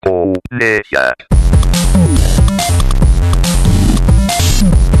Polisia.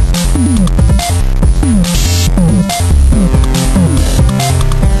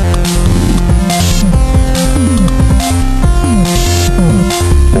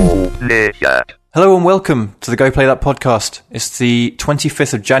 Hello and welcome to the Go Play That podcast. It's the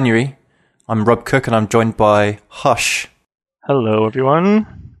 25th of January. I'm Rob Cook and I'm joined by Hush. Hello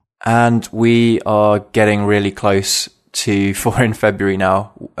everyone. And we are getting really close to 4 in February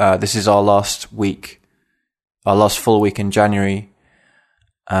now. This is our last week, our last full week in January.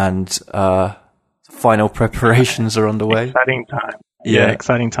 And final preparations are underway. Exciting time. Yeah,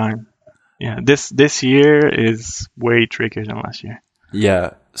 exciting time. Yeah, this year is way trickier than last year.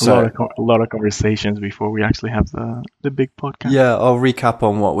 Yeah. So a lot of conversations before we actually have the big podcast. Yeah, I'll recap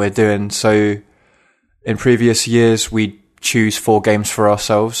on what we're doing. So in previous years, we choose 4 games for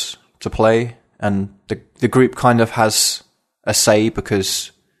ourselves to play, and the group kind of has a say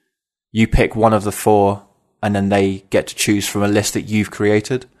because you pick one of the 4 and then they get to choose from a list that you've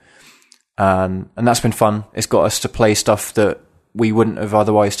created. And that's been fun. It's got us to play stuff that we wouldn't have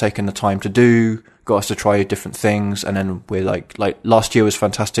otherwise taken the time to do, got us to try different things, and then we're like last year was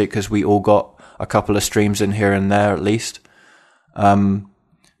fantastic because we all got a couple of streams in here and there at least.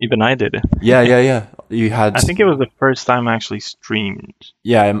 Even I did it. Yeah. You had. I think it was the first time I actually streamed.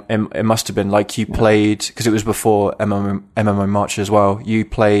 Yeah, it must have been like you played because it was before MMO March as well. You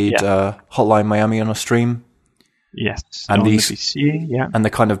played Hotline Miami on a stream. Yes, and on the PC, and the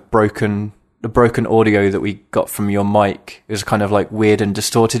kind of broken audio that we got from your mic is kind of like weird and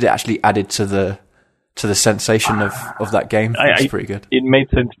distorted. It actually added to the sensation of that game. It's pretty good. It made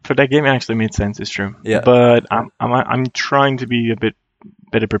sense for that game. It actually made sense. It's true. Yeah, but I'm trying to be a bit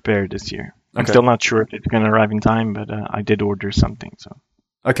better prepared this year. I'm still not sure if it's going to arrive in time, but I did order something. So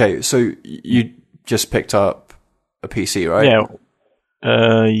okay, so you just picked up a PC, right? Yeah.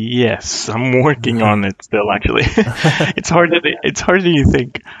 Yes, I'm working on it still. Actually, it's harder than you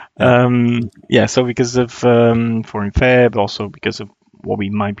think. So because of 4 in Feb, also because of what we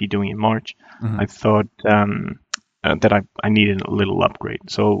might be doing in March, I thought that I needed a little upgrade.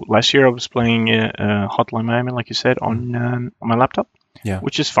 So last year I was playing Hotline Miami, like you said, on my laptop. Yeah,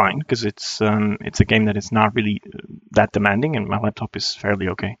 which is fine because it's a game that is not really that demanding, and my laptop is fairly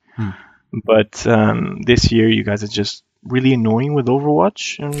okay. But this year, you guys are just really annoying with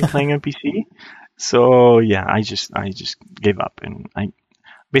Overwatch and playing on PC. So yeah, I just gave up, and I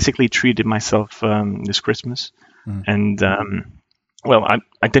basically treated myself this Christmas. And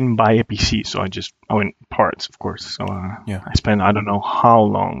I didn't buy a PC, so I went parts, of course. So I spent I don't know how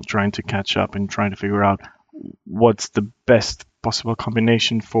long trying to catch up and trying to figure out what's the best possible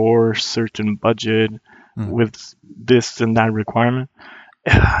combination for certain budget with this and that requirement.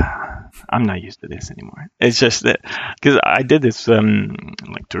 I'm not used to this anymore. It's just that because I did this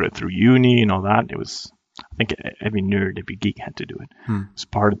through uni and all that. It was, I think every nerd, every geek had to do it. It's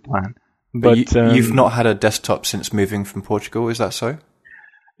part of the plan. But you've not had a desktop since moving from Portugal, is that so?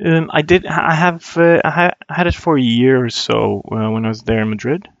 I did. I had it for a year or so when I was there in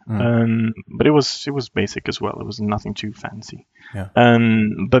Madrid. But it was basic as well. It was nothing too fancy. Yeah.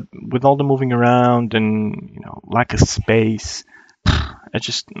 But with all the moving around and lack of space, I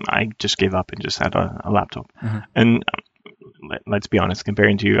just gave up and just had a laptop. And let's be honest,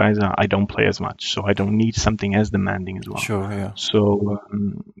 comparing to you guys, I don't play as much, so I don't need something as demanding as well. Sure. Yeah. So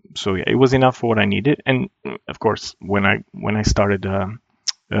yeah, it was enough for what I needed. And of course, when I started.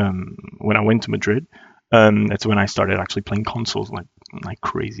 When I went to Madrid, that's when I started actually playing consoles like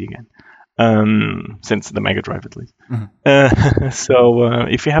crazy again, since the Mega Drive at least. So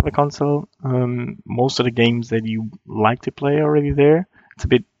if you have a console, most of the games that you like to play are already there. It's a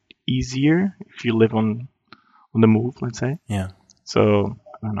bit easier if you live on the move, let's say. Yeah. So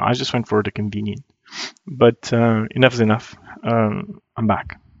I don't know, I just went for the convenient. But enough is enough. I'm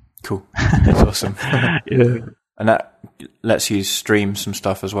back. Cool. That's awesome. Yeah. And that lets you stream some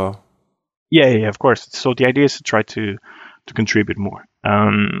stuff as well. Yeah, of course. So the idea is to try to contribute more.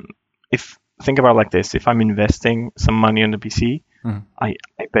 If think about it like this, if I'm investing some money on the PC, I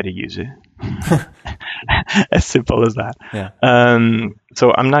better use it. As simple as that. Yeah.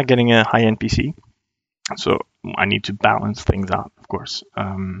 So I'm not getting a high-end PC, so I need to balance things out, of course.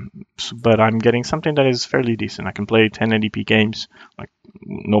 But I'm getting something that is fairly decent. I can play 1080p games,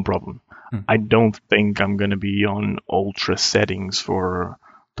 no problem. I don't think I'm going to be on ultra settings for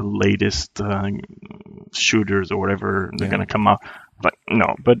the latest shooters or whatever they're going to come out. But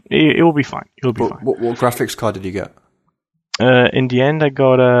no, it will be fine. It'll be fine. What graphics card did you get? In the end, I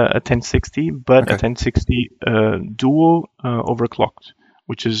got a 1060, but a 1060 dual overclocked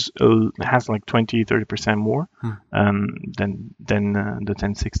which is has like 20-30% more than the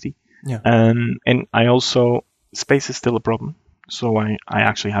 1060. Yeah. And I also, space is still a problem. So I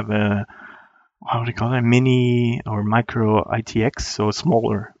actually have a, how do you call it, a mini or micro ITX, so a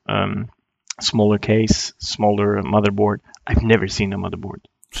smaller case, smaller motherboard. I've never seen a motherboard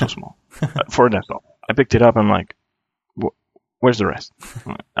so small for a desktop. I picked it up. I'm like, where's the rest?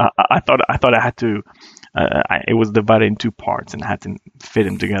 I thought I had to. It was divided in two parts and I had to fit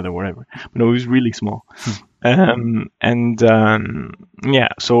them together, whatever. But no, it was really small. Yeah.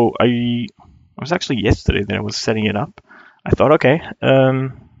 So I was actually yesterday that I was setting it up. I thought, okay,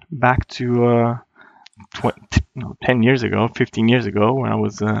 back to 10 years ago, 15 years ago, when I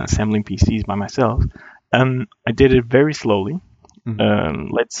was assembling PCs by myself. I did it very slowly.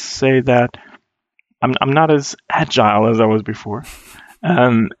 Let's say that I'm not as agile as I was before.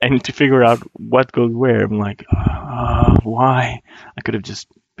 And to figure out what goes where, I'm like, why? I could have just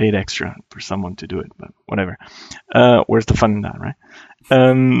paid extra for someone to do it, but whatever. Where's the fun in that, right?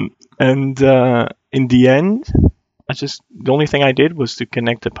 In the end, the only thing I did was to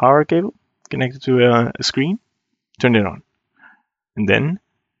connect the power cable, connect it to a screen, turn it on. And then,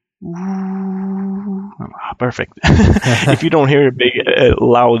 perfect. If you don't hear a big,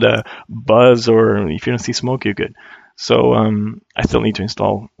 loud buzz, or if you don't see smoke, you're good. So I still need to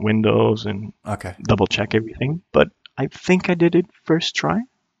install Windows and double check everything. But I think I did it first try,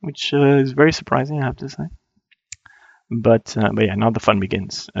 which is very surprising, I have to say. But yeah, now the fun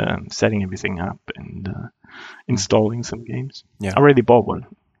begins. Setting everything up and installing some games. Yeah. I already bought one.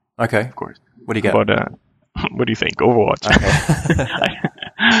 Okay. Of course. What do you get? But what do you think? Overwatch. Okay.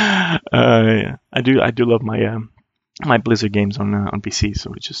 I do love my Blizzard games on PC,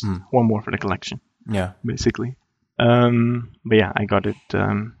 so it's just one more for the collection. Yeah. Basically. But yeah, I got it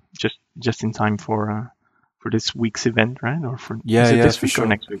just in time for this week's event, right? Or for this week or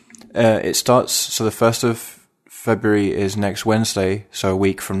next week? It starts, so the 1st of February is next Wednesday, so a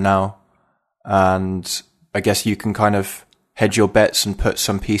week from now. And I guess you can kind of hedge your bets and put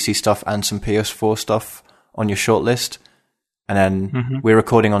some PC stuff and some PS4 stuff on your shortlist. And then we're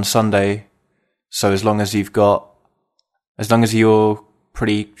recording on Sunday, so as long as you're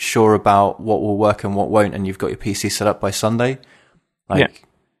pretty sure about what will work and what won't, and you've got your PC set up by Sunday,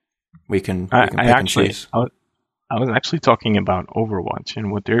 we can pick and choose. I was actually talking about Overwatch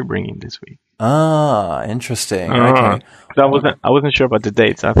and what they're bringing this week. Ah, interesting. Okay. I wasn't sure about the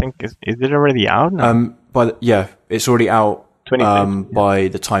dates. I think is it already out now? It's already out. By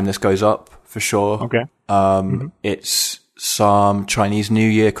the time this goes up, for sure. Okay. It's some Chinese New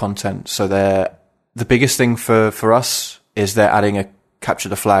Year content. So the biggest thing for us is they're adding a capture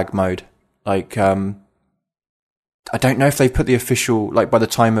the flag mode. Like, I don't know if they've put the official, like by the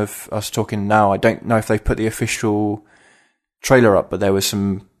time of us talking now, I don't know if they've put the official trailer up, but there was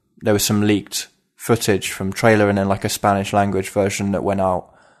some leaked footage from trailer and then like a Spanish language version that went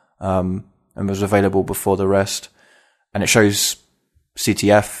out, and was available before the rest. And it shows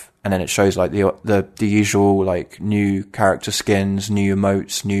CTF, and then it shows like the usual like new character skins, new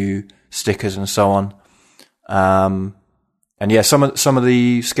emotes, new stickers, and so on. And yeah, some of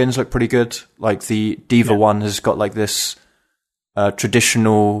the skins look pretty good. Like the D.Va one has got like this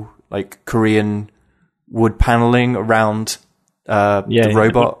traditional like Korean wood paneling around the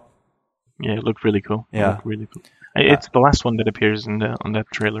robot. It looked really cool. Yeah, it looked really cool. It's the last one that appears on that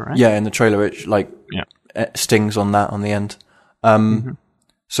trailer, right? Yeah, in the trailer, it stings on that on the end.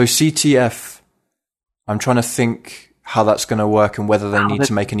 So CTF, I'm trying to think how that's going to work and whether they need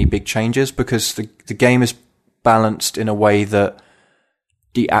to make any big changes, because the game is balanced in a way that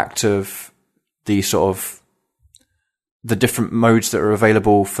the act of the sort of the different modes that are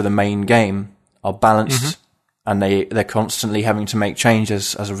available for the main game are balanced, and they're constantly having to make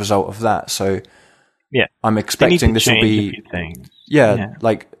changes as a result of that. So yeah, I'm expecting this will be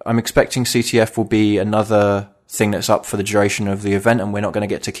like I'm expecting CTF will be another thing that's up for the duration of the event, and we're not going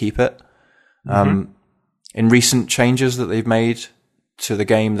to get to keep it. In recent changes that they've made to the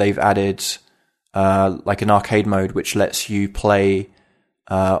game, they've added like an arcade mode which lets you play.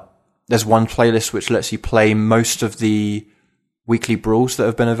 There's one playlist which lets you play most of the weekly brawls that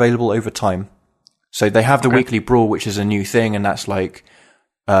have been available over time. So they have the weekly brawl, which is a new thing, and that's like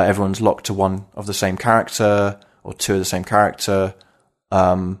everyone's locked to one of the same character or two of the same character.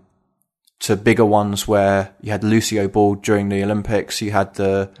 To bigger ones where you had Lucio Ball during the Olympics, you had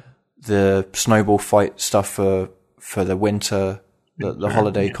the snowball fight stuff for the winter, the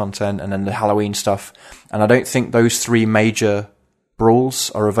holiday content, and then the Halloween stuff. And I don't think those three major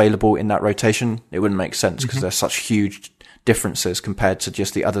brawls are available in that rotation. It wouldn't make sense because there's such huge differences compared to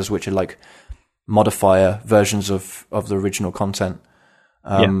just the others, which are like modifier versions of the original content.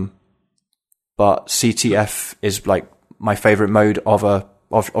 But CTF is like my favorite mode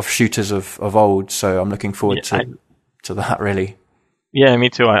of shooters of old, so I'm looking forward to that, really. Yeah, me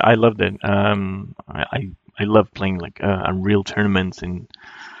too. I loved it. I love playing like real tournaments and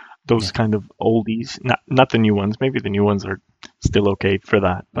those kind of oldies. Not the new ones. Maybe the new ones are still okay for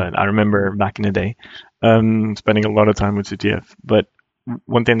that. But I remember back in the day, spending a lot of time with CTF. But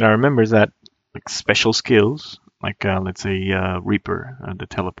one thing that I remember is that like special skills, like let's say Reaper, the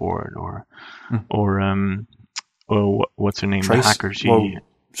teleport, or what's her name, the hacker.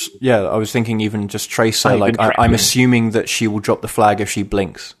 Yeah, I was thinking even just Tracer. Like I'm assuming that she will drop the flag if she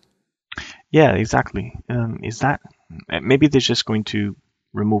blinks. Yeah, exactly. Is that maybe they're just going to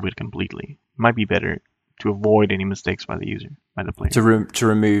remove it completely? Might be better to avoid any mistakes by the user, by the player. To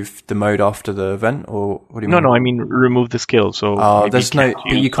remove the mode after the event, or what do you mean? No. I mean remove the skill. So there's no.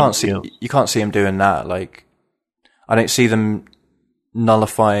 But you can't see them doing that. Like I don't see them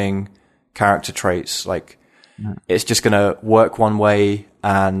nullifying character traits. Like it's just going to work one way,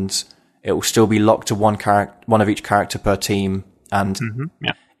 and it will still be locked to one of each character per team. And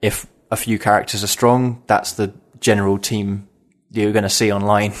if a few characters are strong, that's the general team you're going to see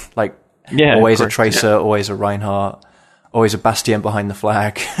online. Like always a Tracer, always a Reinhardt, always a Bastion behind the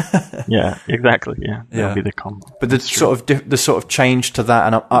flag. Yeah, exactly. Yeah, that'll be the combo. But the sort of change to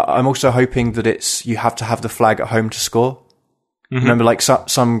that, and I'm also hoping that you have to have the flag at home to score. Remember, like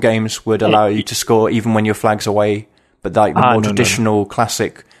some games would allow you to score even when your flag's away, but like the more traditional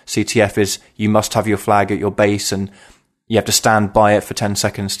classic CTF is you must have your flag at your base and you have to stand by it for 10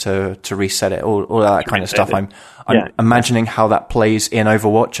 seconds to reset it, all that kind of stuff. I'm imagining how that plays in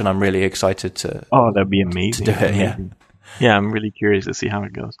Overwatch, and I'm really excited to. Oh, that'd be amazing. To do it, yeah. I'm really curious to see how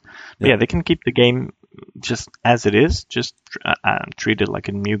it goes. But they can keep the game just as it is, just treat it like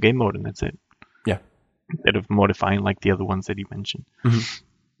a new game mode, and that's it. Yeah. Instead of modifying like the other ones that you mentioned.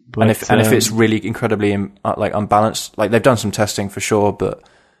 But, and if it's really incredibly like unbalanced, like they've done some testing for sure, but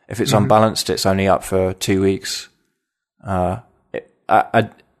if it's unbalanced, it's only up for 2 weeks.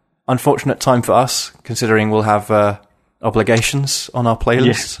 Unfortunate time for us, considering we'll have obligations on our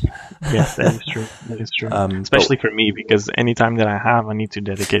playlist. Yes, that is true. That is true. Especially for me, because any time that I have, I need to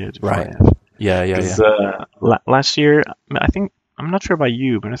dedicate it to right. Last year, I think, I'm not sure about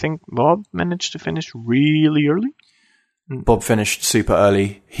you, but I think Bob managed to finish really early. Bob finished super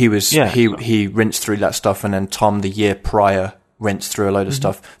early. He rinsed through that stuff, and then Tom the year prior rinsed through a load of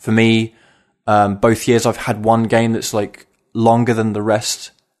stuff. For me, both years I've had one game that's like longer than the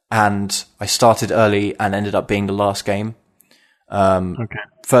rest, and I started early and ended up being the last game.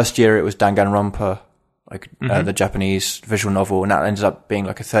 First year it was Danganronpa, like the Japanese visual novel, and that ended up being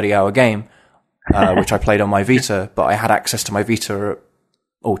like a 30-hour game. Which I played on my Vita, but I had access to my Vita at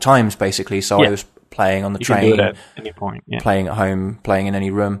all times, basically. So I was playing on the train, can do it at any point, playing at home, playing in any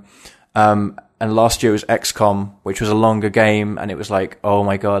room. And last year was XCOM, which was a longer game, and it was like, oh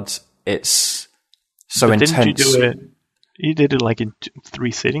my god, it's so intense. Didn't you did it like in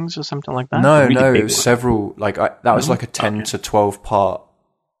 3 sittings or something like that? No, it was several. Like that was like a 10 to 12 part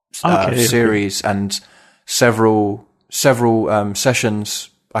series, and several sessions.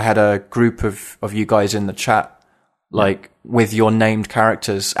 I had a group of you guys in the chat, like with your named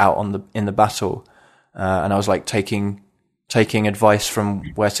characters out in the battle, and I was like taking advice from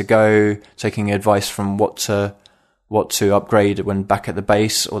where to go, taking advice from what to upgrade when back at the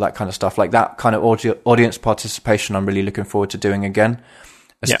base, all that kind of stuff. Like that kind of audience participation, I'm really looking forward to doing again,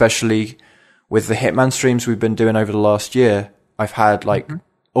 especially with the Hitman streams we've been doing over the last year. I've had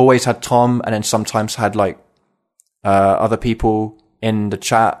always had Tom, and then sometimes had like other people in the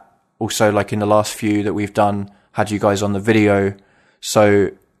chat, also like in the last few that we've done, had you guys on the video.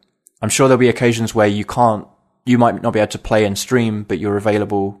 So I'm sure there'll be occasions where you might not be able to play and stream, but you're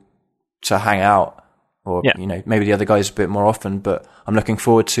available to hang out, or maybe the other guys a bit more often. But I'm looking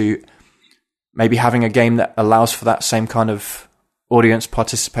forward to maybe having a game that allows for that same kind of audience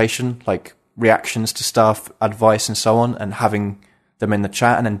participation, like reactions to stuff, advice, and so on, and having them in the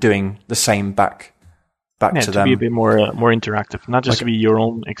chat, and then doing the same back to them. Be a bit more interactive, not just to be your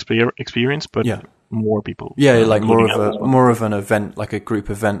own experience, but more people. Yeah, like more of an event, like a group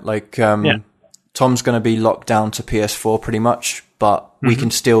event. Like Tom's going to be locked down to PS4 pretty much, but we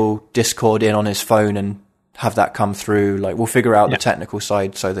can still Discord in on his phone and have that come through. Like we'll figure out the technical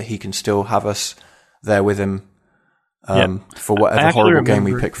side so that he can still have us there with him for whatever horrible game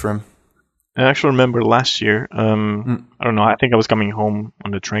we pick for him. I actually remember last year, I don't know, I think I was coming home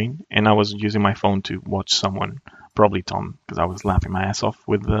on the train, and I was using my phone to watch someone, probably Tom, because I was laughing my ass off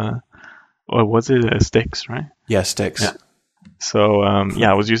with, what was it, Sticks, right? Yeah, Sticks. Yeah. So,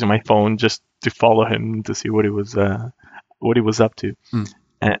 I was using my phone just to follow him to see what he was what he was up to,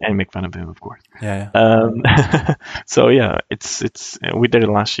 and make fun of him, of course. Yeah. So yeah, it's we did it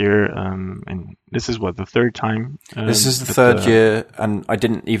last year, and this is the third time. This is the third year, and I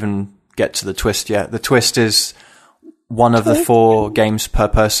didn't even get to the twist yet. The twist is one of the 4 games per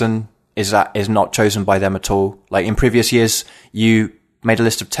person is not chosen by them at all. Like in previous years, you made a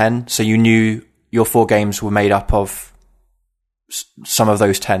list of 10, so you knew your 4 games were made up of some of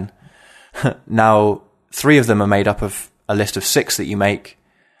those 10. Now, 3 of them are made up of a list of 6 that you make,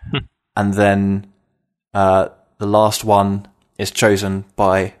 and then the last one is chosen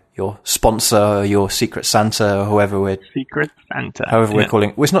by your sponsor, or your Secret Santa, or however we're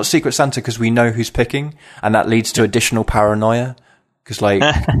calling it. Well, it's not Secret Santa because we know who's picking, and that leads to additional paranoia. Because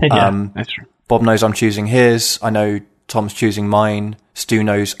that's true. Bob knows I'm choosing his. I know Tom's choosing mine. Stu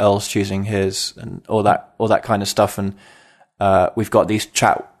knows Earl's choosing his, and all that kind of stuff. And we've got these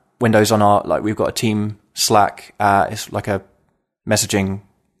chat windows on we've got a team Slack. It's like a messaging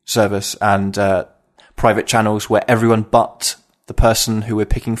service, and private channels where everyone but the person who we're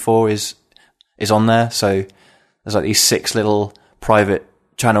picking for is on there. So there's like these 6 little private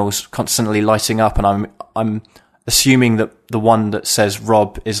channels constantly lighting up, and I'm assuming that the one that says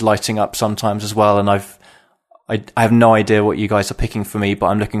Rob is lighting up sometimes as well. And I have no idea what you guys are picking for me, but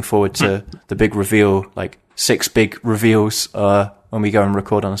I'm looking forward to the big reveal, like 6 big reveals when we go and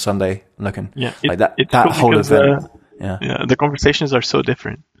record on a Sunday. I'm looking that cool whole because, event. The conversations are so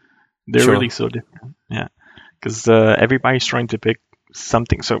different. They're really so different. Yeah, because everybody's trying to pick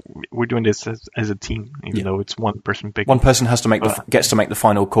something. So we're doing this as a team, even though it's one person picking. One person has to gets to make the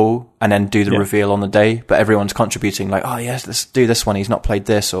final call and then do the reveal on the day, but everyone's contributing. Like, oh yes, let's do this one. He's not played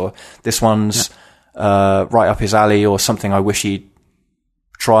this, or this one's right up his alley, or something I wish he'd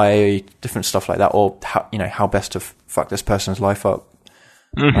try. Different stuff like that, or how best to fuck this person's life up.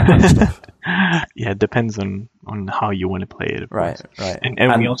 That kind of stuff. Yeah, it depends on how you want to play it. Right.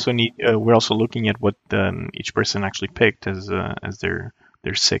 And we also need. We're also looking at what each person actually picked as their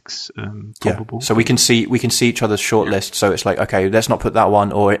 6 probable. So we can see each other's short list. So it's like, okay, let's not put that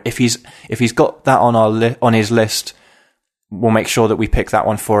one. Or if he's got that on his list, we'll make sure that we pick that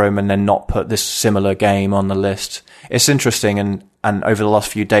one for him, and then not put this similar game on the list. It's interesting, and over the last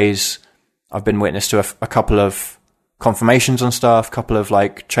few days, I've been witness to a couple of confirmations on stuff, a couple of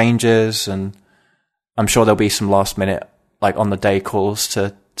like changes, and I'm sure there'll be some last minute, like on the day calls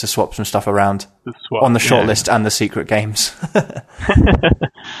to swap some stuff around on the short list and the secret games.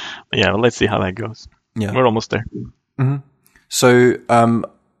 Yeah, well, let's see how that goes. Yeah, we're almost there. Mm-hmm. So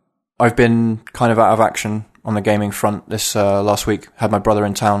I've been kind of out of action on the gaming front this last week. Had my brother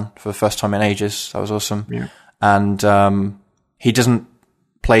in town for the first time in ages. That was awesome. Yeah. And he doesn't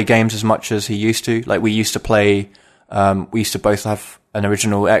play games as much as he used to. Like we used to play. We used to both have an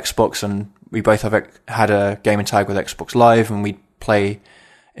original Xbox, and we both had a gaming tag with Xbox Live, and we'd play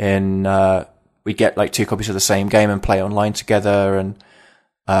we'd get like 2 copies of the same game and play online together. And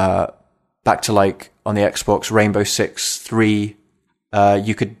back to like on the Xbox Rainbow Six 3,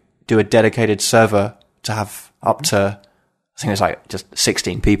 you could do a dedicated server to have up to, I think it was like just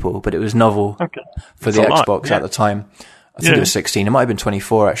 16 people, but it was novel for the Xbox at the time. I think it was 16. It might have been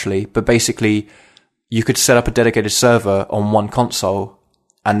 24 actually, but basically you could set up a dedicated server on one console,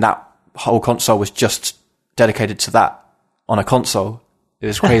 and that whole console was just dedicated to that on a console. It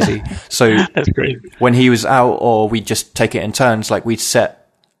was crazy. So that's great. When he was out, or we'd just take it in turns, like we'd set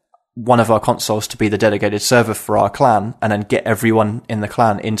one of our consoles to be the dedicated server for our clan, and then get everyone in the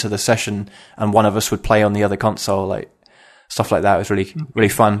clan into the session, and one of us would play on the other console, like stuff like that. It was really, really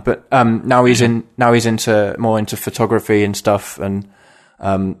fun. But now he's more into photography and stuff, and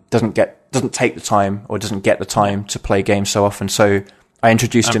doesn't take the time, or doesn't get the time to play games so often. So I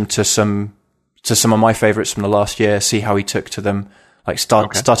introduced him to some of my favorites from the last year, see how he took to them. Like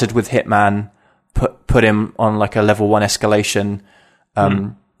started with Hitman, put him on like a level 1 escalation,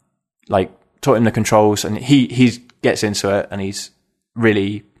 like taught him the controls, and he gets into it, and he's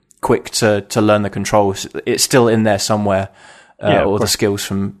really quick to learn the controls. It's still in there somewhere, all the skills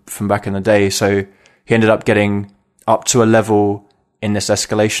from back in the day. So he ended up getting up to a level in this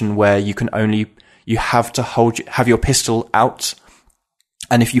escalation where you have to have your pistol out,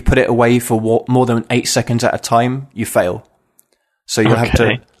 and if you put it away for more than 8 seconds at a time, you fail. So you'll have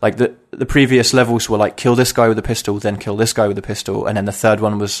to, like the previous levels were like, kill this guy with a pistol, then kill this guy with a pistol, and then the third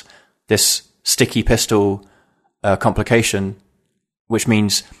one was this sticky pistol complication, which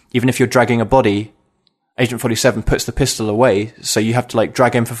means even if you're dragging a body, Agent 47 puts the pistol away, so you have to like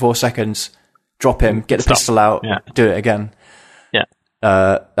drag him for 4 seconds, drop him, get the pistol out, do it again. Yeah.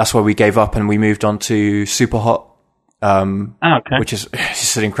 That's why we gave up and we moved on to Super Hot, which is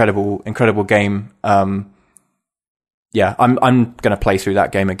just an incredible game. yeah, I'm going to play through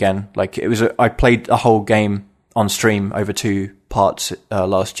that game again. Like I played a whole game on stream over 2 parts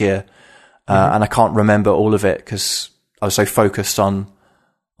last year, and I can't remember all of it because I was so focused on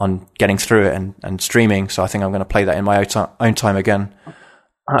getting through it and streaming. So I think I'm going to play that in my own time again.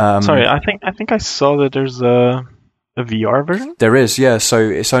 Sorry, I think I saw that there's a VR version. There is, yeah. So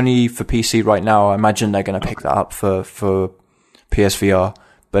it's only for PC right now. I imagine they're going to pick that up for PSVR,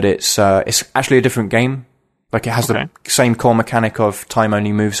 but it's actually a different game. Like it has the same core mechanic of time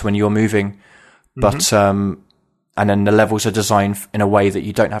only moves when you're moving, but and then the levels are designed in a way that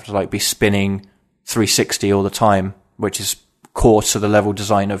you don't have to like be spinning 360 all the time, which is core to the level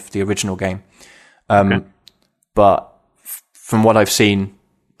design of the original game. But from what I've seen,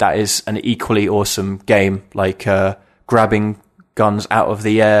 that is an equally awesome game, like grabbing guns out of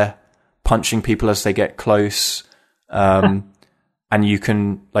the air, punching people as they get close, and you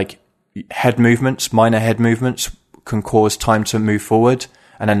can, like, minor head movements can cause time to move forward,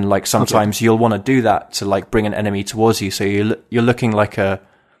 and then, like, sometimes you'll want to do that to, like, bring an enemy towards you, so you're looking like a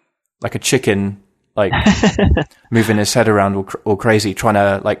chicken, like, moving his head around all crazy, trying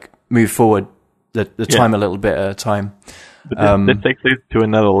to, like, move forward the time a little bit at a time. But that takes it to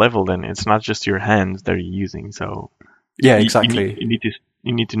another level. Then it's not just your hands that you're using. So exactly.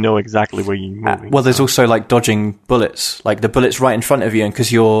 You need to know exactly where you're moving. Well, there's also like dodging bullets. Like the bullet's right in front of you, and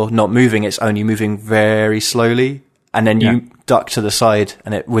because you're not moving, it's only moving very slowly, and then you duck to the side,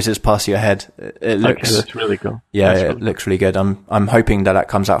 and it whizzes past your head. It looks that's really cool. Yeah, it looks really good. I'm hoping that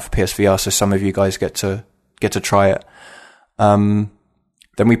comes out for PSVR, so some of you guys get to try it. Then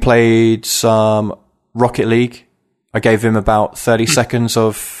we played some Rocket League. I gave him about 30 seconds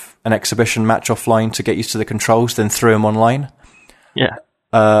of an exhibition match offline to get used to the controls, then threw him online. Yeah.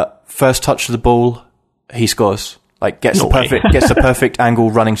 First touch of the ball, he scores. Like gets the perfect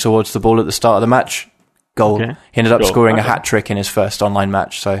angle running towards the ball at the start of the match. Goal. Okay. He ended up scoring a hat trick in his first online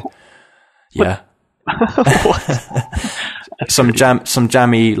match. So, yeah. some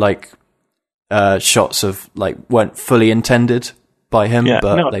jammy like shots of like weren't fully intended by him,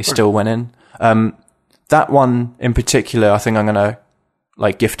 but they still went in. That one in particular, I think I'm gonna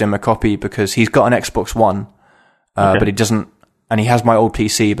like gift him a copy because he's got an Xbox One, but he doesn't, and he has my old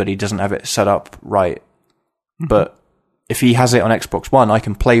PC, but he doesn't have it set up right. Mm-hmm. But if he has it on Xbox One, I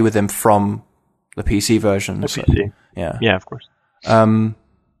can play with him from the PC version. PC. Yeah, of course. And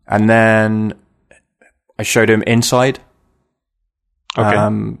then I showed him Inside,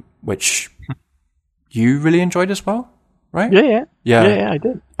 which you really enjoyed as well, right? Yeah, I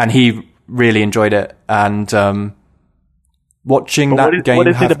did. And he really enjoyed it, and watching that game. What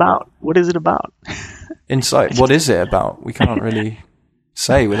is it about? What is it about? Inside. What is it about? We can't really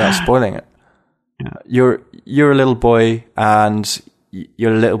say without spoiling it. Yeah. You're a little boy, and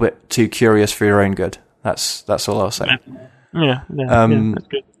you're a little bit too curious for your own good. That's all I'll say. Yeah, that's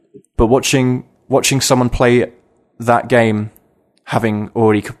good. But watching someone play that game, having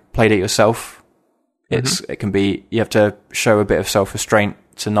already played it yourself, it can be, you have to show a bit of self-restraint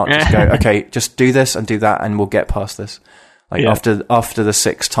to not just go, okay, just do this and do that, and we'll get past this. Like after the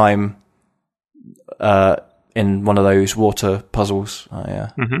 6th time, in one of those water puzzles,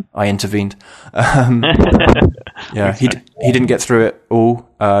 I intervened. He didn't get through it all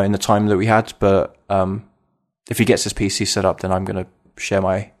in the time that we had, but if he gets his PC set up, then I'm going to share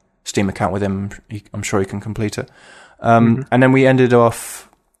my Steam account with him. I'm sure he can complete it. And then we ended off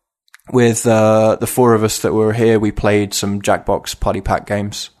with the 4 of us that were here. We played some Jackbox Party Pack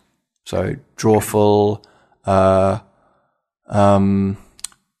games, so Drawful,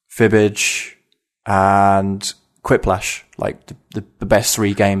 Fibbage, and Quiplash, like the best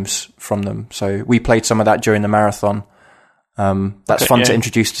 3 games from them. So we played some of that during the marathon. That's fun to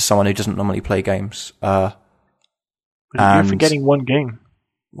introduce to someone who doesn't normally play games. You're forgetting one game.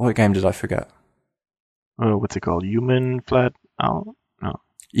 What game did I forget? Oh, what's it called? Human Flat? Oh, no.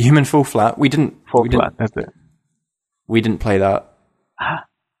 Human Full Flat. We didn't. Flat. That's it. We didn't play that.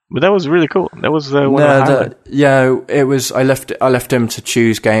 But that was really cool. That was one of the it was. I left him to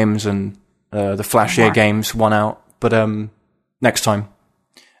choose games, and the flashier games won out. But next time.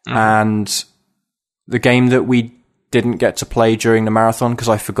 And the game that we didn't get to play during the marathon because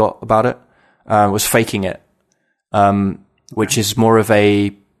I forgot about it was Faking It, which is more of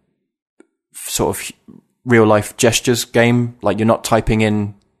a sort of real life gestures game. Like you're not typing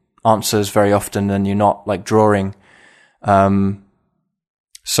in answers very often, and you're not like drawing.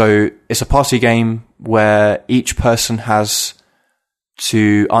 So it's a party game where each person has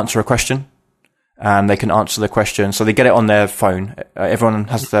to answer a question, and they can answer the question. So they get it on their phone. Everyone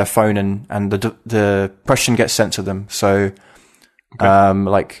has their phone, and the question gets sent to them. So,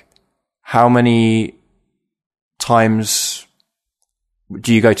 like, how many times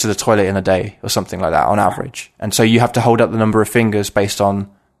do you go to the toilet in a day or something like that on average? And so you have to hold up the number of fingers based on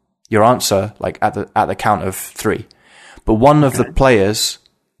your answer, like at the count of 3. But one of the players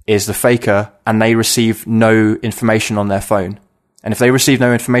is the faker, and they receive no information on their phone. And if they receive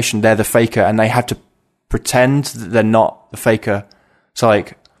no information, they're the faker, and they have to pretend that they're not the faker. So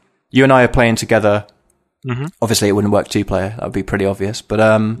like, you and I are playing together. Mm-hmm. Obviously, it wouldn't work 2-player. That would be pretty obvious. But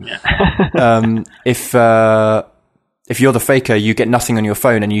if you're the faker, you get nothing on your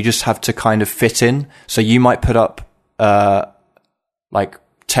phone, and you just have to kind of fit in. So you might put up like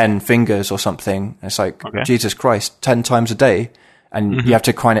 10 fingers or something. It's like, Jesus Christ, 10 times a day, and you have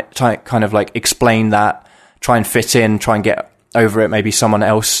to kind of like explain that, try and fit in, try and get over it. Maybe someone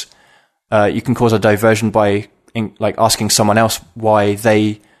else. You can cause a diversion by like asking someone else why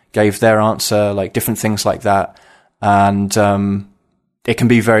they gave their answer, like different things like that. And it can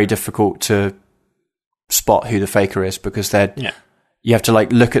be very difficult to spot who the faker is, because you have to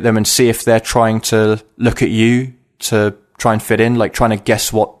like look at them and see if they're trying to look at you to try and fit in, like trying to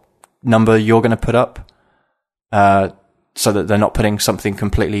guess what number you're going to put up, so that they're not putting something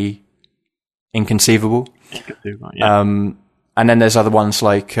completely inconceivable. And then there's other ones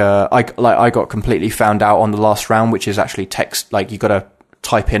like I got completely found out on the last round, which is actually text. Like you got to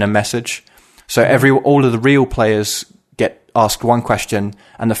type in a message. So all of the real players get asked one question,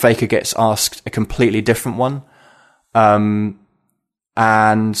 and the faker gets asked a completely different one. And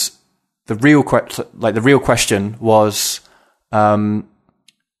the real question was,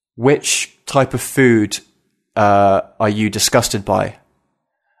 which type of food are you disgusted by?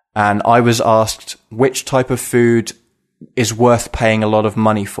 And I was asked, which type of food is worth paying a lot of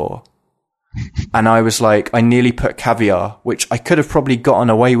money for? And I was like, I nearly put caviar, which I could have probably gotten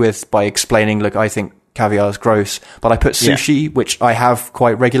away with by explaining, look, I think caviar is gross, but I put sushi, which I have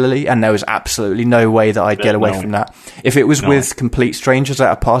quite regularly, and there was absolutely no way that I'd get away from that. If it was with complete strangers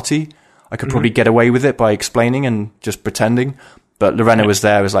at a party, I could probably get away with it by explaining and just pretending. But Lorena was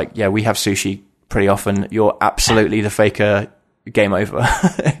there, was like, yeah, we have sushi pretty often. You're absolutely the faker. Game over.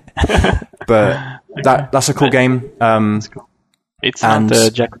 But that's a cool game. That's cool. It's not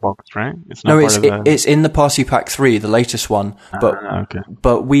the Jackbox, right? It's not it's in the Party Pack 3, the latest one.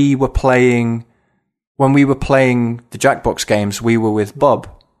 But we were playing, when we were playing the Jackbox games, we were with Bob,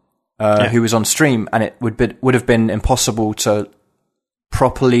 who was on stream, and it would have been impossible to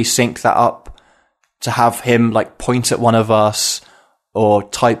properly sync that up, to have him like point at one of us or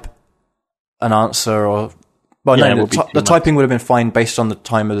type an answer, or the typing would have been fine based on the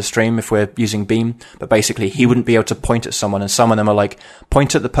time of the stream if we're using Beam, but basically he wouldn't be able to point at someone, and some of them are like,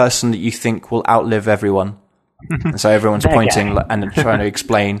 point at the person that you think will outlive everyone. And so everyone's pointing and trying to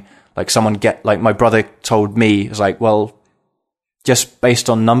explain, like my brother told me, it's like, well, just based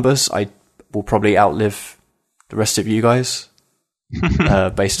on numbers, I will probably outlive the rest of you guys,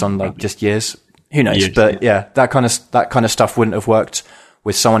 based on like just years. Who knows? But yeah, that kind of stuff wouldn't have worked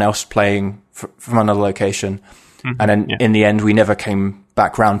with someone else playing from another location. And then in the end, we never came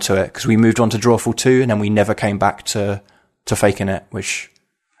back round to it, because we moved on to Drawful 2, and then we never came back to faking it, which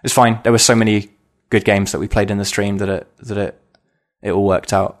is fine. There were so many good games that we played in the stream that it all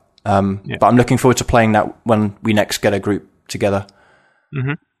worked out. But I'm looking forward to playing that when we next get a group together.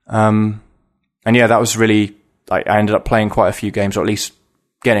 And yeah, that was really, I ended up playing quite a few games, or at least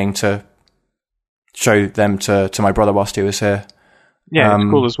getting to show them to my brother whilst he was here. Yeah,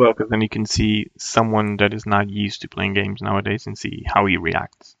 it's cool as well, because then you can see someone that is not used to playing games nowadays and see how he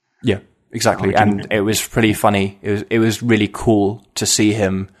reacts. Yeah, exactly. And it was pretty funny. It was really cool to see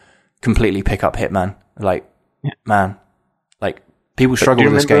him completely pick up Hitman. Like, man, like people struggle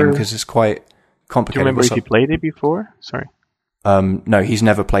with this game because it's quite complicated. Do you remember if he played it before? Sorry. No, he's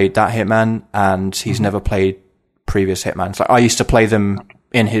never played that Hitman, and he's never played previous Hitmans. Like, I used to play them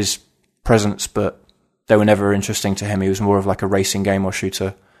in his presence, but they were never interesting to him. He was more of like a racing game or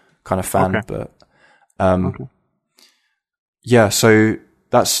shooter kind of fan. But yeah, so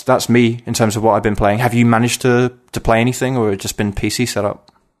that's me in terms of what I've been playing. Have you managed to play anything, or just been PC set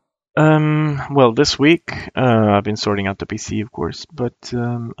up? Well, this week I've been sorting out the PC, of course, but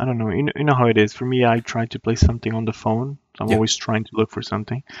I don't know. You know how it is. For me, I try to play something on the phone, so I'm always trying to look for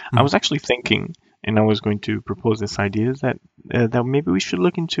something. I was actually thinking, and I was going to propose this idea, is that maybe we should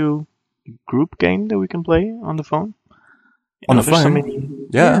look into group game that we can play on the phone. The phone? So many,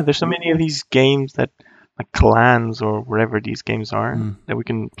 there's so many of these games that, like Clans or whatever these games are, that we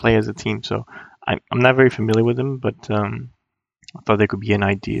can play as a team. So I'm not very familiar with them, but I thought they could be an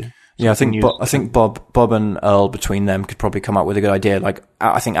idea. Yeah, I think Bob and Earl, between them, could probably come up with a good idea. Like,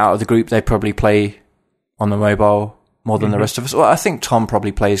 I think out of the group, they probably play on the mobile more than the rest of us. Well, I think Tom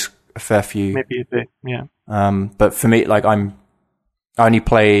probably plays a fair few. Maybe a bit, yeah. But for me, like I only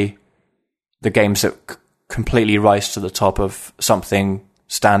play the games that completely rise to the top of something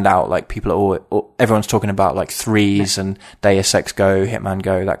stand out. Like everyone's talking about like Threes and Deus Ex Go, Hitman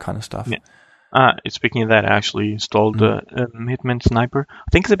Go, that kind of stuff. Yeah. Speaking of that, I actually installed Hitman Sniper.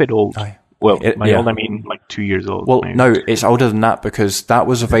 I think it's a bit old. Oh, yeah. Well, old, I mean like 2 years old. Well, maybe. no, it's older than that because that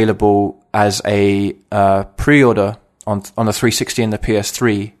was available as a pre-order on the 360 and the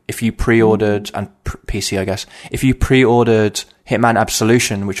PS3. If you pre-ordered, and PC, I guess, if you pre-ordered Hitman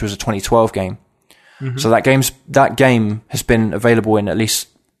Absolution, which was a 2012 game. So that game has been available in at least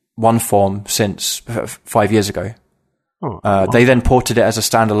one form since 5 years ago. They then ported it as a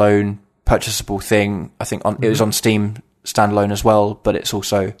standalone purchasable thing. I think it was on Steam standalone as well, but it's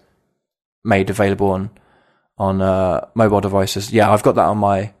also made available on mobile devices. Yeah, I've got that on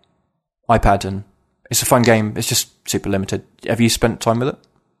my iPad, and it's a fun game. It's just super limited. Have you spent time with it?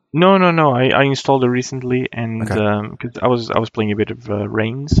 No. I installed it recently, and because I was playing a bit of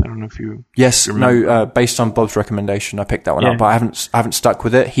Reigns. I don't know if you. Yes, no. Based on Bob's recommendation, I picked that one up, but I haven't stuck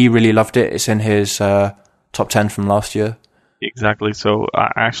with it. He really loved it. It's in his top 10 from last year. Exactly. So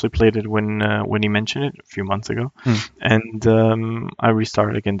I actually played it when he mentioned it a few months ago, and I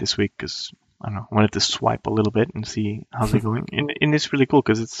restarted again this week because I don't know, I wanted to swipe a little bit and see how's it going. And it's really cool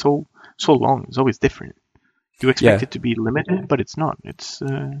because it's so long. It's always different. You expect it to be limited, but it's not. It's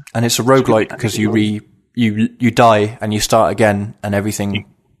and it's a roguelike because you die and you start again, and everything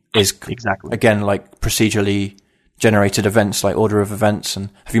is again like procedurally generated events, like order of events. And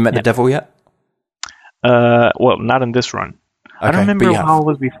have you met the devil yet? Well, not in this run. Okay, I don't remember how it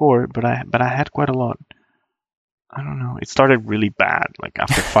was before, but I had quite a lot. I don't know. It started really bad. Like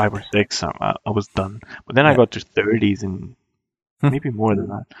after 5 or 6, I was done. But then I got to 30s and maybe more than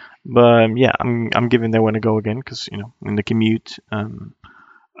that. But yeah, I'm giving that one a go again because in the commute,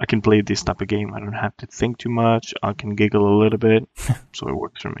 I can play this type of game. I don't have to think too much. I can giggle a little bit, so it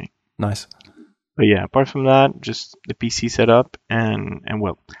works for me. Nice. But yeah, apart from that, just the PC setup and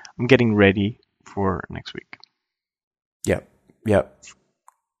well, I'm getting ready for next week. Yeah.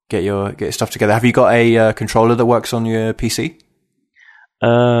 Get your stuff together. Have you got a controller that works on your PC?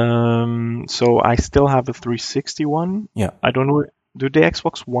 So I still have a 360 one. Yeah. I don't know. Do the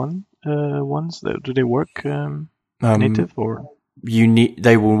Xbox One ones? Do they work native or?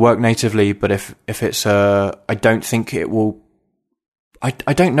 They will work natively, but if it's I don't think it will. I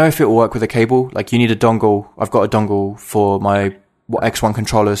don't know if it will work with a cable. Like you need a dongle. I've got a dongle for my X1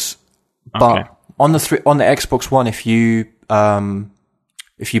 controllers, but on the Xbox One, if you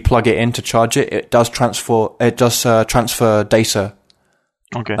plug it in to charge it, it does transfer data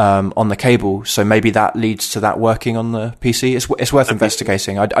on the cable. So maybe that leads to that working on the PC. It's worth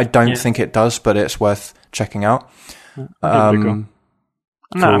investigating. I don't think it does, but it's worth checking out. I'm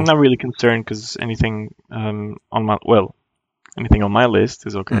not really concerned because anything on my list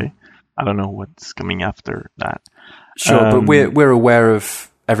is okay. I don't know what's coming after that. Sure, but we're aware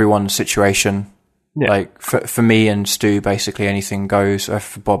of everyone's situation. Yeah. Like for me and Stu, basically anything goes.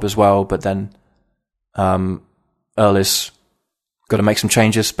 For Bob as well, but then Earl has got to make some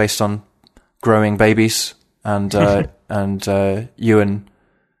changes based on growing babies, and you and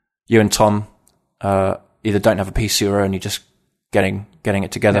Tom either don't have a PC or are only just getting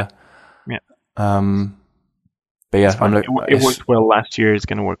it together. Yeah. But yeah, it worked well last year. It's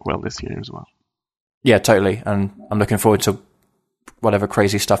going to work well this year as well. Yeah, totally. And I'm looking forward to whatever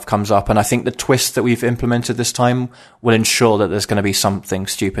crazy stuff comes up. And I think the twist that we've implemented this time will ensure that there's going to be something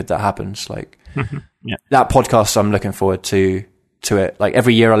stupid that happens. Like that podcast, I'm looking forward to it. Like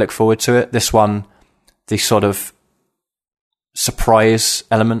every year I look forward to it. This one, the sort of surprise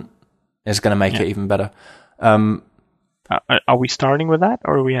element is going to make it even better. Are we starting with that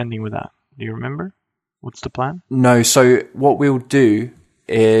or are we ending with that? Do you remember? What's the plan? No. So what we'll do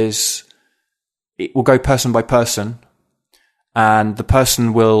is we'll go person by person. And the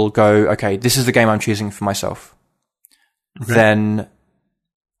person will go, okay, this is the game I'm choosing for myself. Okay. Then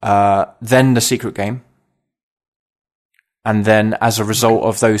the secret game. And then as a result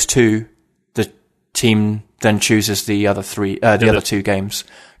of those two, the team then chooses the other other two games.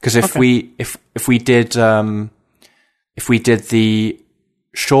 Because if we did the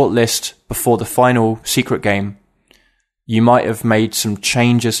short list before the final secret game, you might have made some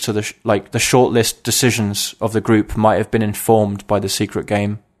changes to the shortlist decisions of the group might have been informed by the secret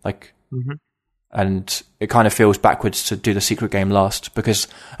game, and it kind of feels backwards to do the secret game last because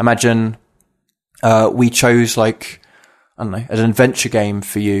imagine we chose I don't know, an adventure game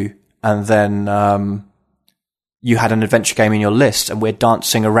for you, and then you had an adventure game in your list, and we're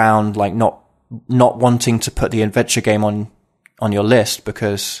dancing around not wanting to put the adventure game on your list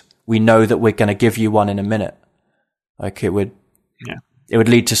because we know that we're going to give you one in a minute. Like it would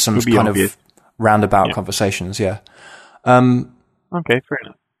lead to some kind obvious. of roundabout conversations. Yeah. Okay, fair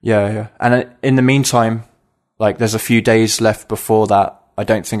enough. Yeah. And in the meantime, like there's a few days left before that. I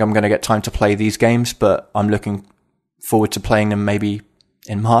don't think I'm going to get time to play these games, but I'm looking forward to playing them maybe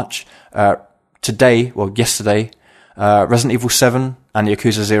in March. Yesterday, Resident Evil 7 and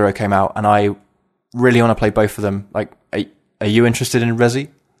Yakuza 0 came out, and I really want to play both of them. Like, are you interested in Resi?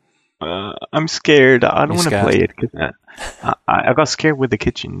 I'm scared. I don't want to play it because I got scared with the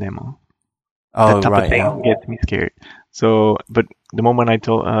kitchen demo. Oh, that type right, of thing gets me scared. So, but the moment I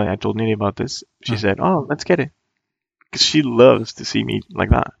told Nidhi about this, she said, "Oh, let's get it," because she loves to see me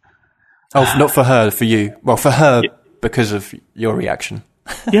like that. Oh, not for her, for you. Well, for her because of your reaction.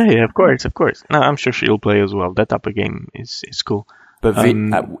 yeah, of course. No, I'm sure she'll play as well. That type of game is cool. But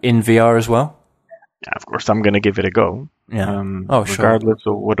in VR as well? Yeah, of course, I'm gonna give it a go. Yeah. Regardless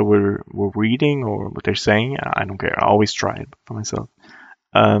of what we're reading or what they're saying, I don't care. I always try it for myself.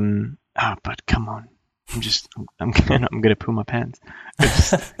 But come on, I'm gonna poo my pants.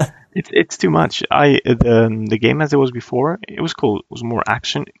 It's too much. The game as it was before, it was cool. It was more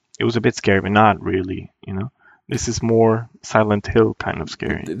action. It was a bit scary, but not really. This is more Silent Hill kind of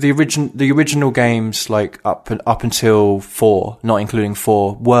scary. The original games, like up until 4, not including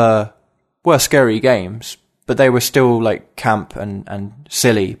 4, were scary games, but they were still like camp and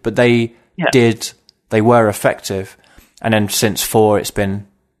silly. But they were effective. And then since 4, it's been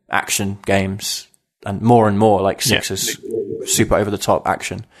action games and more like 6 is super over the top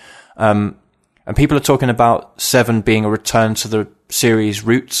action. And people are talking about 7 being a return to the series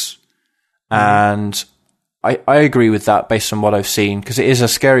roots, and I agree with that based on what I've seen, because it is a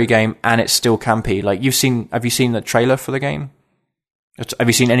scary game and it's still campy. Like have you seen the trailer for the game? Have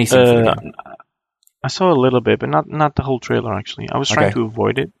you seen anything for the game? I saw a little bit, but not the whole trailer actually. I was trying to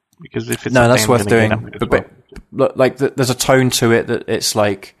avoid it because if it's that's worth doing. But like there's a tone to it that it's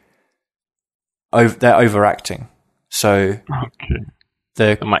like they're overacting. So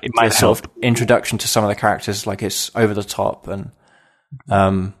the sort of introduction to some of the characters, like it's over the top, and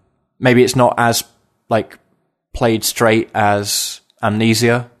maybe it's not as like played straight as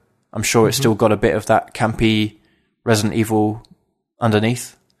Amnesia. I'm sure it's still got a bit of that campy Resident Evil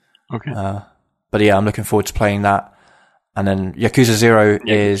underneath. Okay. But yeah, I'm looking forward to playing that. And then Yakuza 0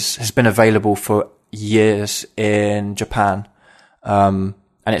 has been available for years in Japan. And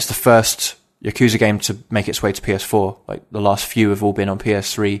it's the first Yakuza game to make its way to PS4. Like the last few have all been on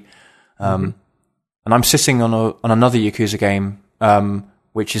PS3. And I'm sitting on another Yakuza game,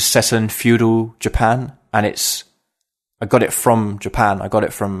 which is set in feudal Japan, and I got it from Japan. I got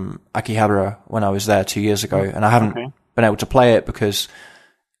it from Akihabara when I was there 2 years ago, and I haven't been able to play it because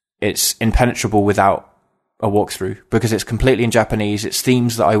it's impenetrable without a walkthrough, because it's completely in Japanese. It's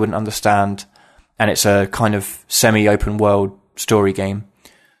themes that I wouldn't understand, and it's a kind of semi-open world story game.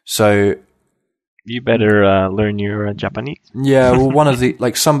 So you better learn your Japanese. Yeah,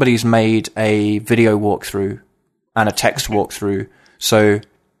 well, somebody's made a video walkthrough and a text walkthrough. So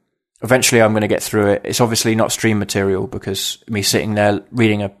eventually I'm going to get through it. It's obviously not stream material, because me sitting there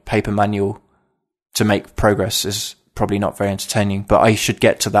reading a paper manual to make progress is probably not very entertaining, but I should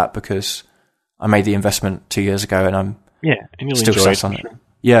get to that because I made the investment 2 years ago, and I'm and you'll still enjoy set on it. it.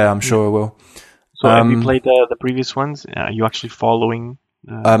 Yeah, I'm sure I will. So have you played the previous ones? Are you actually following?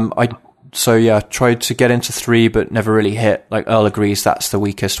 I tried to get into 3, but never really hit. Like Earl agrees, that's the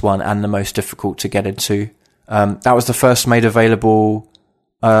weakest one and the most difficult to get into. That was the first made available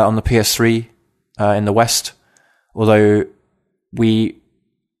on the PS3 in the West, although we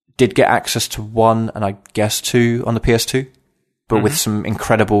did get access to 1 and I guess 2 on the PS2, but with some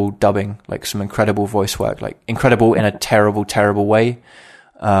incredible dubbing, like some incredible voice work, like incredible in a terrible, terrible way.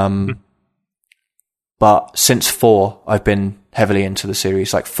 But since 4, I've been heavily into the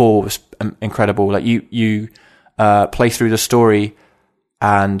series. Like 4 was incredible. Like you play through the story,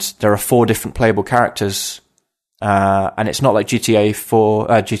 and there are 4 different playable characters. And it's not like GTA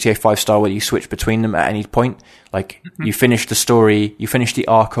 5 style where you switch between them at any point. Like you finish the story, you finish the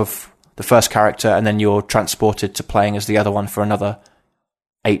arc of the first character, and then you're transported to playing as the other one for another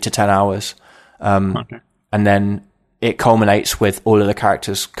 8 to 10 hours. And then it culminates with all of the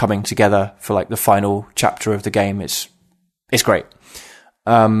characters coming together for like the final chapter of the game. It's great.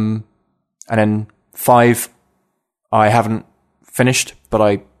 And then 5, I haven't finished, but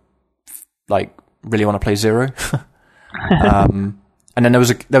I really want to play 0. And then there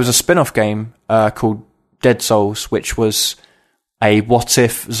was a spin-off game called Dead Souls, which was a what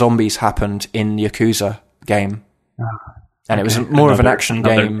if zombies happened in Yakuza game. And it was more of an action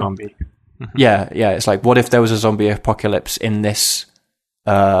game. Zombie. Yeah, it's like, what if there was a zombie apocalypse in this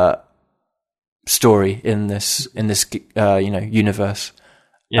story in this universe.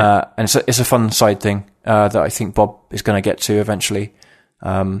 Yeah. And it's a fun side thing that I think Bob is going to get to eventually.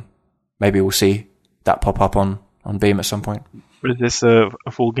 Maybe we'll see that pop up on Beam at some point. But is this a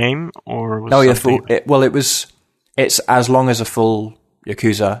full game or? It's as long as a full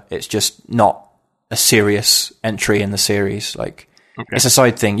Yakuza. It's just not a serious entry in the series. Like, it's a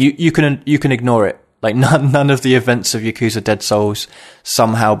side thing. You can ignore it. Like, none of the events of Yakuza Dead Souls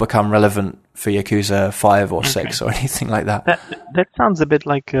somehow become relevant for Yakuza 5 or 6 or anything like that. That sounds a bit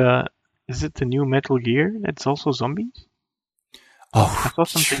like, is it the new Metal Gear? It's also zombies? Oh, I saw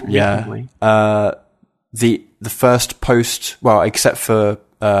something yeah. recently. The first post, well, except for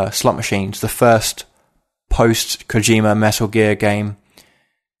Slot Machines, the first post Kojima Metal Gear game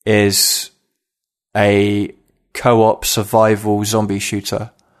is a co-op survival zombie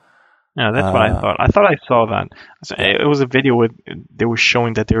shooter. Yeah, that's what I thought. I thought I saw that. It was a video where they were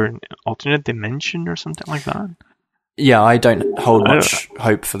showing that they were in an alternate dimension or something like that. Yeah, I don't hold much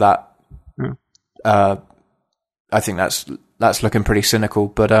hope for that. Yeah. I think that's looking pretty cynical,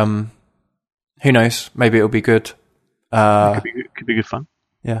 but who knows? Maybe it'll be good. Could be good fun.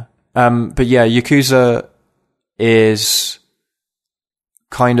 Yeah. But yeah, Yakuza is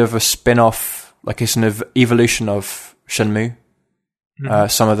kind of a spin-off, like it's an evolution of Shenmue.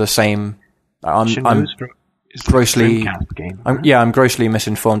 Some of the same. I'm grossly. I'm grossly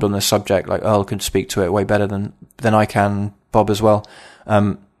misinformed on this subject. Like Earl could speak to it way better than I can. Bob as well.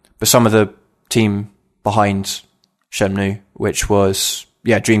 But some of the team behind Shenmue, which was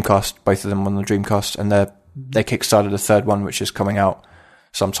Dreamcast, both of them on the Dreamcast, and they kickstarted a third one, which is coming out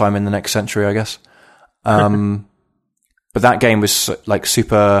sometime in the next century, I guess. But that game was like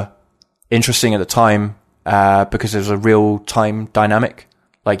super interesting at the time. Because there's a real time dynamic.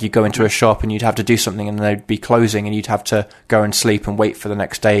 Like you go into a shop and you'd have to do something and they'd be closing and you'd have to go and sleep and wait for the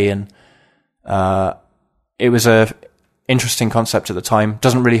next day. And it was a interesting concept at the time.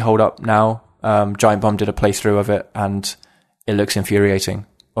 Doesn't really hold up now. Giant Bomb did a playthrough of it and it looks infuriating.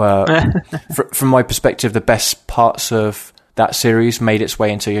 From my perspective, the best parts of that series made its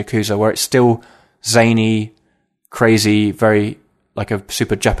way into Yakuza, where it's still zany, crazy, very like a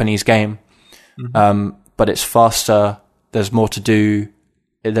super Japanese game. But it's faster, there's more to do,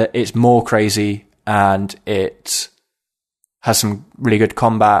 it's more crazy, and it has some really good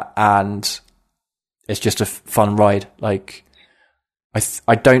combat, and it's just a fun ride. Like,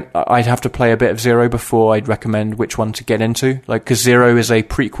 I'd have to play a bit of Zero before I'd recommend which one to get into, like, because Zero is a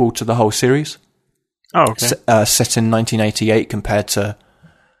prequel to the whole series. Oh, okay. Set in 1988 compared to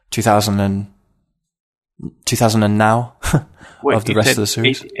 2000 and now. Wait, of the rest of the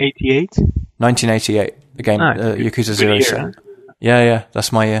series. 88? 1988, the game, Yakuza 0. Year, huh? Yeah,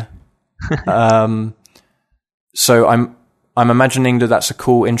 that's my year. So I'm imagining that's a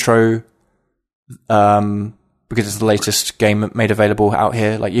cool intro, because it's the latest game made available out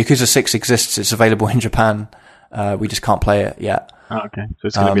here. Like Yakuza 6 exists, it's available in Japan. We just can't play it yet. Oh, okay, so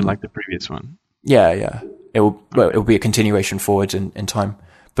it's gonna be like the previous one. Yeah. It will be a continuation forward in time.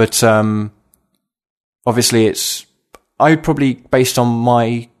 But obviously I'd probably, based on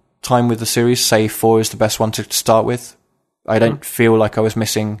my time with the series, say 4 is the best one to start with. I don't feel like I was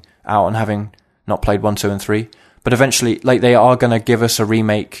missing out on having not played 1, 2, and 3. But eventually, like, they are going to give us a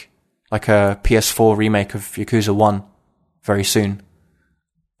remake, like a PS4 remake of Yakuza 1 very soon.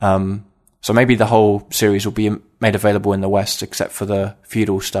 So maybe the whole series will be made available in the West, except for the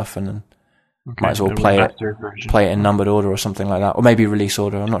feudal stuff, and then might as well play it in numbered order or something like that. Or maybe release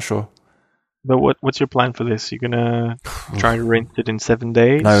order, I'm not sure. But what's your plan for this? You're gonna try to rent it in 7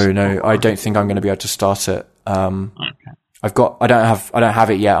 days? No, I don't think I'm going to be able to start it. Okay. I don't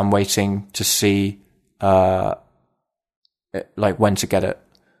have it yet. I'm waiting to see like when to get it.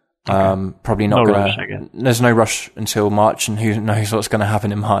 Okay. Probably not no gonna. Rush, I guess. There's no rush until March, and who knows what's going to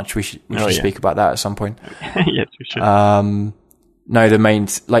happen in March. We should speak about that at some point. Yes, we should. No, the main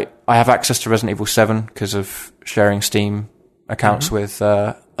I have access to Resident Evil 7 because of sharing Steam accounts with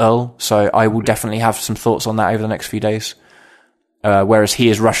Earl, so I will definitely have some thoughts on that over the next few days. Whereas he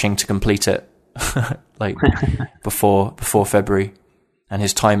is rushing to complete it, like before February, and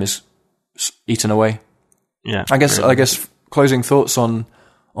his time is eaten away. Yeah, I guess closing thoughts on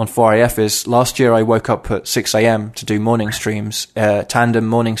 4AF is, last year I woke up at 6 a.m. to do morning streams, tandem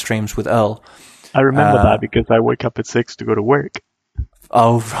morning streams with Earl. I remember that because I wake up at 6 to go to work.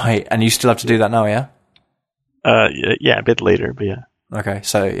 Oh, right. And you still have to do that now, yeah? Yeah, a bit later, but yeah. Okay,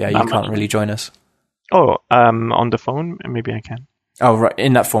 so yeah, you can't really join us. Oh, on the phone, maybe I can. Oh, right,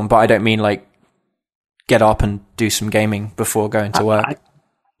 in that form, but I don't mean like get up and do some gaming before going to work.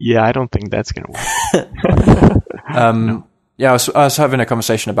 I don't think that's going to work. No. I was having a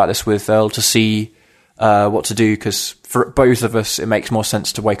conversation about this with Earl to see what to do, because for both of us, it makes more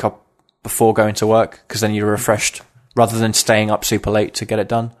sense to wake up before going to work, because then you're refreshed rather than staying up super late to get it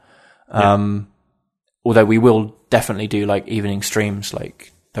done. Although we will definitely do like evening streams,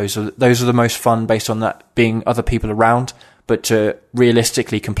 like those are the most fun based on that being other people around. But to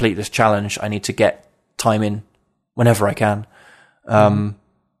realistically complete this challenge, I need to get time in whenever I can.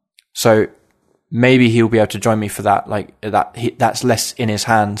 So maybe he'll be able to join me for that. Like that's less in his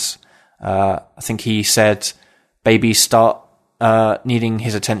hands. I think he said babies start needing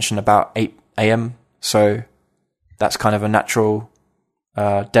his attention about 8 a.m. So that's kind of a natural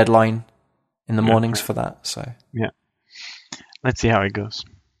deadline in the mornings for that. So let's see how it goes.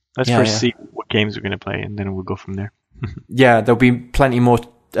 Let's first see what games we're going to play, and then we'll go from there. There'll be plenty more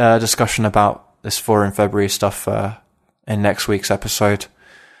discussion about this 4 in February stuff in next week's episode.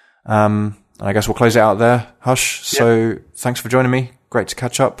 And I guess we'll close it out there, Hush. So thanks for joining me. Great to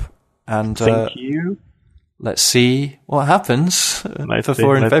catch up. And thank you. Let's see what happens for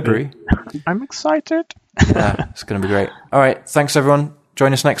 4 in February. I'm excited. It's going to be great. All right. Thanks, everyone.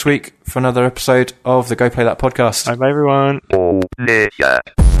 Join us next week for another episode of the Go Play That podcast. Bye, everyone.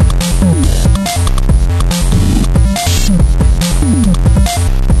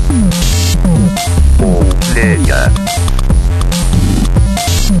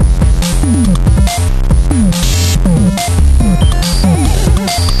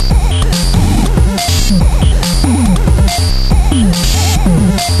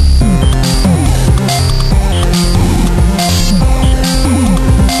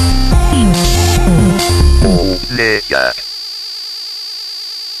 Yeah.